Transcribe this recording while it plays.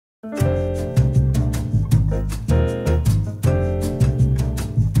Welcome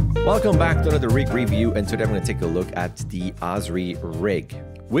back to another rig review, and today I'm going to take a look at the Azri rig,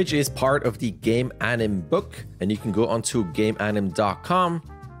 which is part of the Game Anim book, and you can go onto gameanim.com.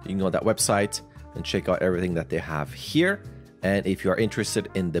 You can go on that website and check out everything that they have here. And if you are interested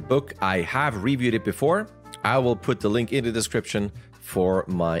in the book, I have reviewed it before. I will put the link in the description for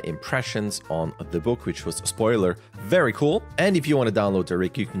my impressions on the book, which was, spoiler, very cool. And if you want to download the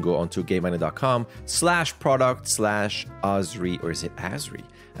rig, you can go onto gameanim.com/product/Azri, or is it Azri?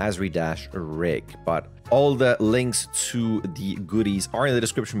 Azri-rig. But all the links to the goodies are in the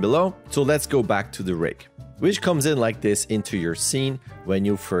description below. So let's go back to the rig, which comes in like this into your scene when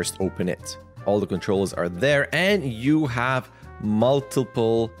you first open it. All the controllers are there, and you have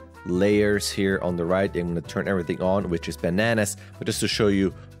multiple layers here on the right. I'm going to turn everything on, which is bananas, but just to show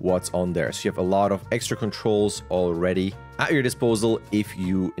you what's on there. So you have a lot of extra controls already at your disposal if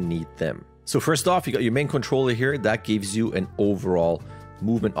you need them. So first off, you got your main controller here. That gives you an overall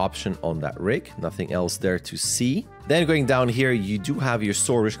movement option on that rig. Nothing else there to see. Then going down here, you do have your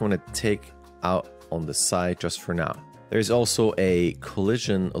sword, which I'm going to take out on the side just for now. There's also a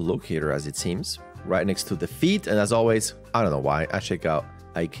collision locator, as it seems, right next to the feet. And as always, I don't know why, I check out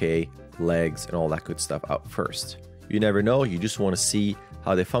IK, legs, and all that good stuff out first. You never know, you just want to see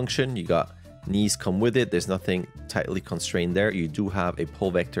how they function. You got knees come with it. There's nothing tightly constrained there. You do have a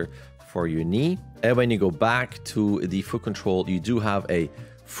pull vector for your knee. And when you go back to the foot control, you do have a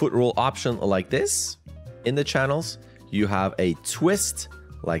foot roll option like this. In the channels, you have a twist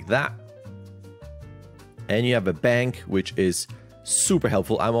like that. And you have a bank, which is super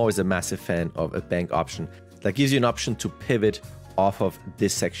helpful. I'm always a massive fan of a bank option. That gives you an option to pivot off of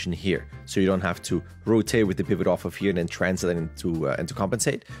this section here. So you don't have to rotate with the pivot off of here and then translate into and to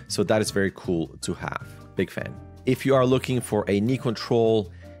compensate. So that is very cool to have. Big fan. If you are looking for a knee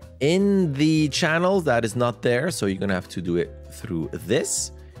control in the channel, that is not there. So you're going to have to do it through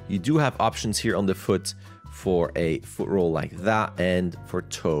this. You do have options here on the foot for a foot roll like that and for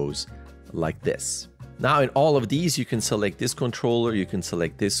toes like this. Now in all of these, you can select this controller, you can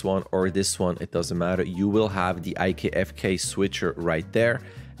select this one or this one, it doesn't matter. You will have the IK/FK switcher right there,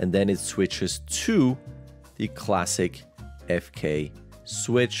 and then it switches to the classic FK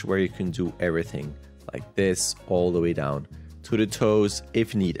switch where you can do everything like this all the way down to the toes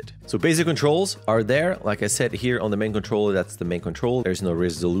if needed. So basic controls are there. Like I said, here on the main controller, that's the main control. There's no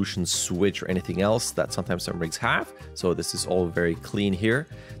resolution switch or anything else that sometimes some rigs have. So this is all very clean here.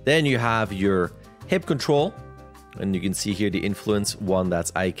 Then you have your hip control, and you can see here the influence, one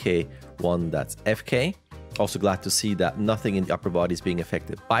that's IK, one that's FK. Also glad to see that nothing in the upper body is being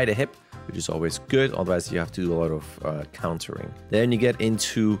affected by the hip, which is always good. Otherwise you have to do a lot of countering. Then you get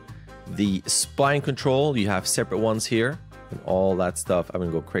into the spine control. You have separate ones here and all that stuff. I'm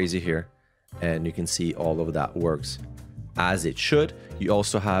gonna go crazy here, and you can see all of that works as it should. You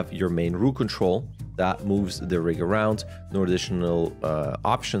also have your main root control that moves the rig around. No additional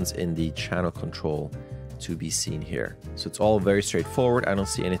options in the channel control to be seen here. So it's all very straightforward. I don't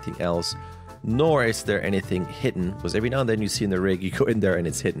see anything else, nor is there anything hidden, because every now and then you see in the rig, you go in there and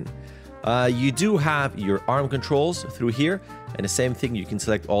it's hidden. You do have your arm controls through here, and the same thing, you can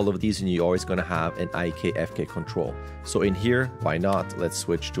select all of these and you're always going to have an IK/FK control. So in here, why not? Let's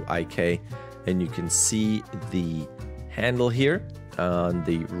switch to IK, and you can see the handle here.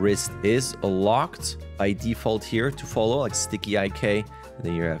 The wrist is locked by default here to follow, like sticky IK, and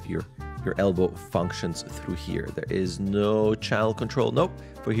then you have your elbow functions through here. There is no channel control. Nope.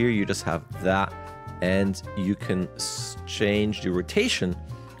 For here, you just have that, and you can change the rotation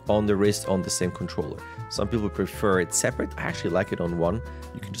on the wrist on the same controller. Some people prefer it separate. I actually like it on one.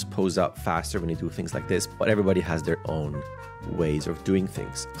 You can just pose out faster when you do things like this, but everybody has their own ways of doing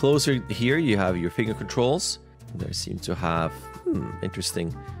things. Closer here, you have your finger controls. There seem to have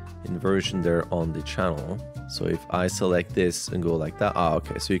interesting inversion there on the channel. So if I select this and go like that,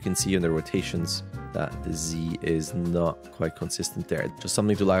 okay, so you can see in the rotations that the Z is not quite consistent there. Just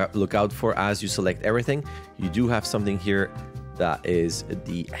something to look out for as you select everything. You do have something here that is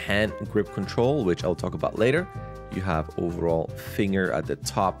the hand grip control, which I'll talk about later. You have overall finger at the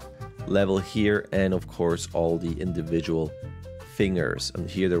top level here, and of course all the individual fingers. And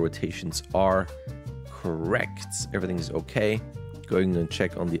here the rotations are correct. Everything is okay. Going and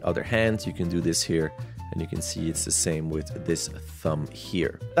check on the other hand, you can do this here, and you can see it's the same with this thumb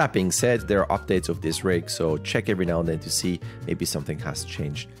here. That being said, there are updates of this rig, so check every now and then to see maybe something has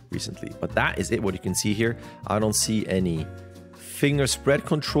changed recently. But that is it, what you can see here. I don't see any finger spread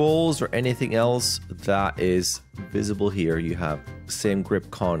controls or anything else that is visible here. You have same grip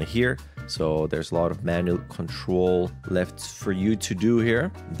con here, So there's a lot of manual control left for you to do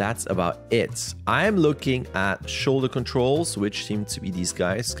here. That's about it. I'm looking at shoulder controls, which seem to be these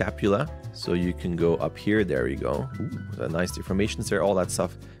guys, scapula. So you can go up here. There you go. Ooh, nice deformations there. All that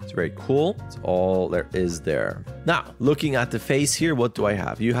stuff. It's very cool. It's all there is there. Now, looking at the face here, what do I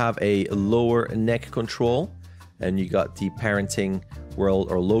have? You have a lower neck control, and you got the parenting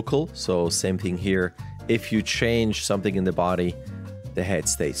world or local. So same thing here. If you change something in the body, the head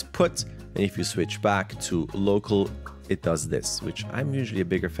stays put. And if you switch back to local, it does this, which I'm usually a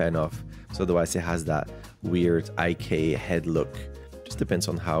bigger fan of. So otherwise it has that weird IK head look. Just depends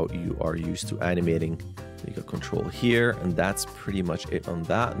on how you are used to animating. You got control here, and that's pretty much it on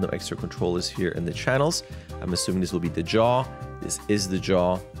that. No extra controllers here in the channels. I'm assuming this will be the jaw. This is the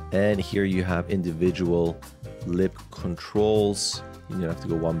jaw. And here you have individual lip controls. You don't have to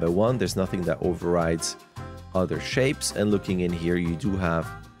go one by one. There's nothing that overrides other shapes. And looking in here, you do have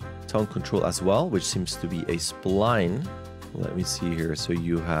tongue control as well, which seems to be a spline. Let me see here. So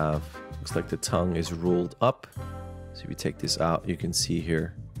you have, looks like the tongue is rolled up. So if you take this out, you can see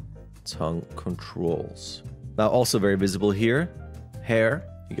here tongue controls. Now also very visible here, hair.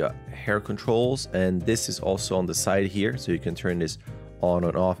 You got hair controls, and this is also on the side here, so you can turn this on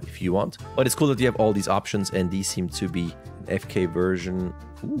and off if you want. But it's cool that you have all these options, and these seem to be an FK version.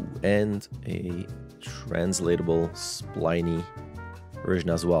 Ooh, and a translatable spliney version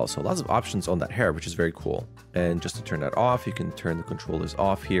as well. So lots of options on that hair, which is very cool. And just to turn that off, you can turn the controllers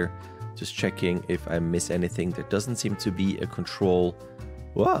off here. Just checking if I miss anything. There doesn't seem to be a control.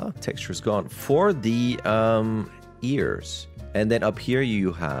 Wow, texture's gone. For the ears. And then up here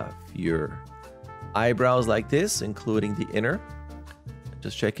you have your eyebrows like this, including the inner.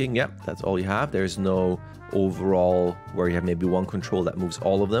 Just checking. Yep, that's all you have. There's no overall where you have maybe one control that moves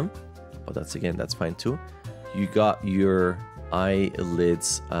all of them. But that's, again, that's fine too. You got your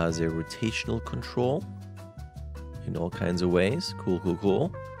eyelids as a rotational control in all kinds of ways. Cool, cool,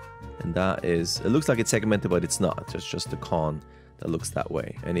 cool. And that is, it looks like it's segmented, but it's not. It's just the con that looks that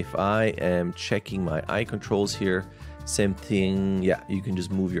way. And if I am checking my eye controls here, same thing. Yeah, you can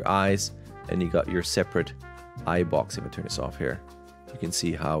just move your eyes, and you got your separate eye box. If I turn this off here, you can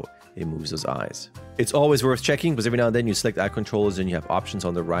see how it moves those eyes. It's always worth checking, because every now and then you select eye controls and you have options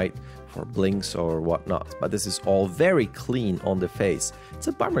on the right for blinks or whatnot. But this is all very clean on the face. It's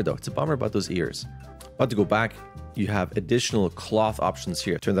a bummer though. It's a bummer about those ears. But to go back, you have additional cloth options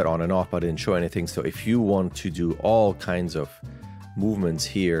here. Turn that on and off, but I didn't show anything. So if you want to do all kinds of movements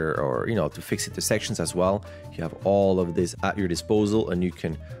here, or to fix intersections as well, you have all of this at your disposal, and you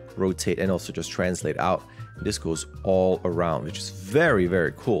can rotate and also just translate out. And this goes all around, which is very,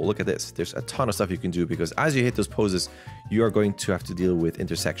 very cool. Look at this. There's a ton of stuff you can do, because as you hit those poses, you are going to have to deal with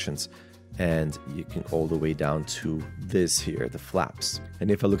intersections. And you can all the way down to this here, the flaps.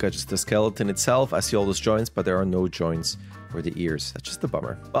 And if I look at just the skeleton itself, I see all those joints, but there are no joints for the ears. That's just a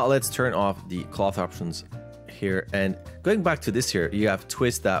bummer. Well, let's turn off the cloth options here. And going back to this here, you have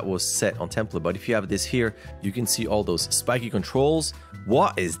twist that was set on template. But if you have this here, you can see all those spiky controls.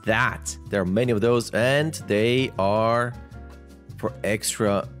 What is that? There are many of those, and they are for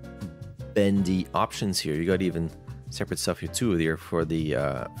extra bendy options here. You got even separate stuff here too here for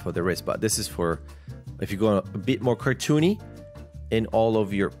the wrist, but this is for if you go a bit more cartoony in all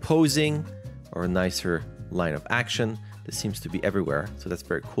of your posing, or a nicer line of action. This seems to be everywhere, so that's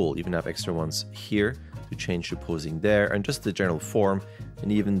very cool. You even have extra ones here to change the posing there, and just the general form.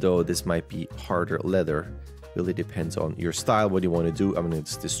 And even though this might be harder leather, really depends on your style, what you want to do. I'm going to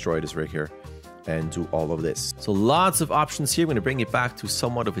just destroy this right here and do all of this. So lots of options here. I'm going to bring it back to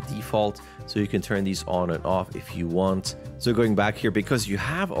somewhat of a default, so you can turn these on and off if you want. So going back here, because you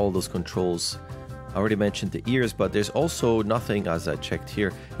have all those controls, I already mentioned the ears, but there's also nothing, as I checked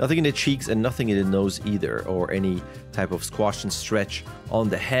here, nothing in the cheeks and nothing in the nose either, or any type of squash and stretch on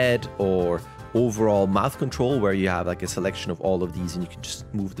the head, or overall mouth control, where you have like a selection of all of these and you can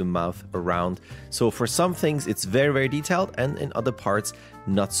just move the mouth around. So for some things it's very, very detailed, and in other parts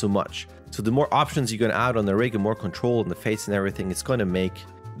not so much. So the more options you're going to add on the rig, and more control on the face and everything, it's going to make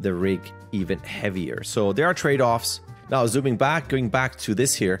the rig even heavier. So there are trade-offs. Now zooming back, going back to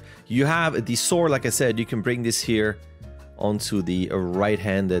this here, you have the sword. Like I said, you can bring this here onto the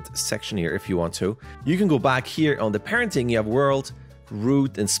right-handed section here if you want to. You can go back here on the parenting. You have world,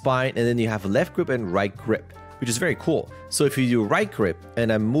 root, and spine, and then you have left grip and right grip, which is very cool. So if you do right grip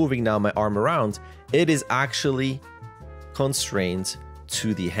and I'm moving now my arm around, it is actually constrained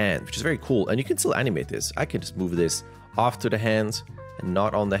to the hand, which is very cool. And you can still animate this. I can just move this off to the hand and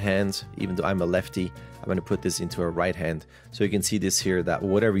not on the hand. Even though I'm a lefty, I'm going to put this into a right hand. So you can see this here, that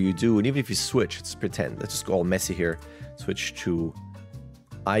whatever you do, and even if you switch, let's pretend, let's just go all messy here, switch to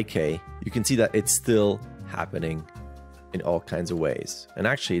IK, you can see that it's still happening in all kinds of ways. And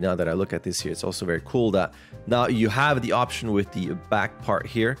actually, now that I look at this here, it's also very cool that now you have the option with the back part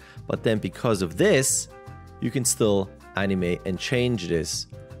here, but then because of this, you can still animate and change this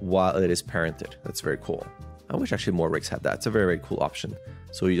while it is parented. That's very cool. I wish actually more rigs had that. It's a very, very cool option.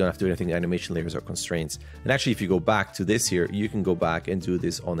 So you don't have to do anything animation layers or constraints. And actually, if you go back to this here, you can go back and do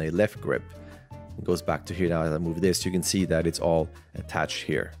this on a left grip. It goes back to here. Now as I move this, you can see that it's all attached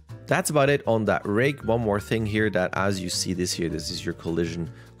here. That's about it on that rig. One more thing here, that as you see this here, this is your collision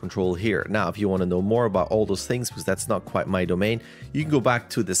control here. Now, if you want to know more about all those things, because that's not quite my domain, you can go back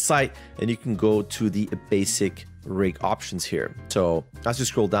to the site and you can go to the basic rig options here. So as you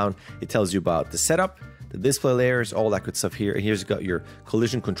scroll down, it tells you about the setup, the display layers, all that good stuff here. And here's got your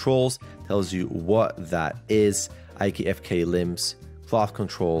collision controls, tells you what that is, IKFK limbs, cloth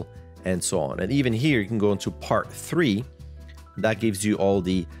control, and so on. And even here, you can go into part 3. That gives you all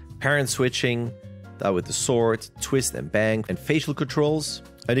the parent switching, that with the sword, twist and bang, and facial controls.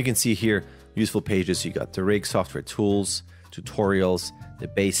 And you can see here, useful pages. You got the rig, software tools, tutorials, the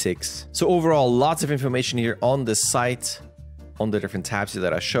basics. So overall, lots of information here on the site, on the different tabs here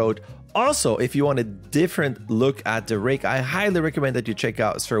that I showed. Also, if you want a different look at the rig, I highly recommend that you check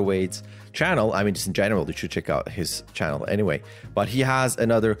out Sir Wade's channel. I mean, just in general, you should check out his channel anyway. But he has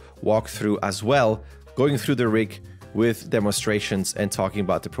another walkthrough as well, going through the rig with demonstrations and talking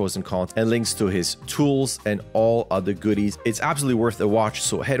about the pros and cons and links to his tools and all other goodies. It's absolutely worth a watch,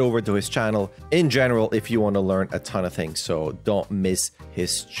 so head over to his channel in general if you want to learn a ton of things, so don't miss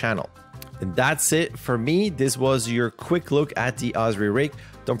his channel. And that's it for me. This was your quick look at the Azri rig.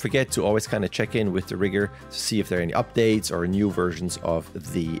 Don't forget to always kind of check in with the rigger to see if there are any updates or new versions of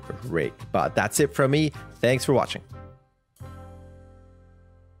the rig. But that's it from me. Thanks for watching.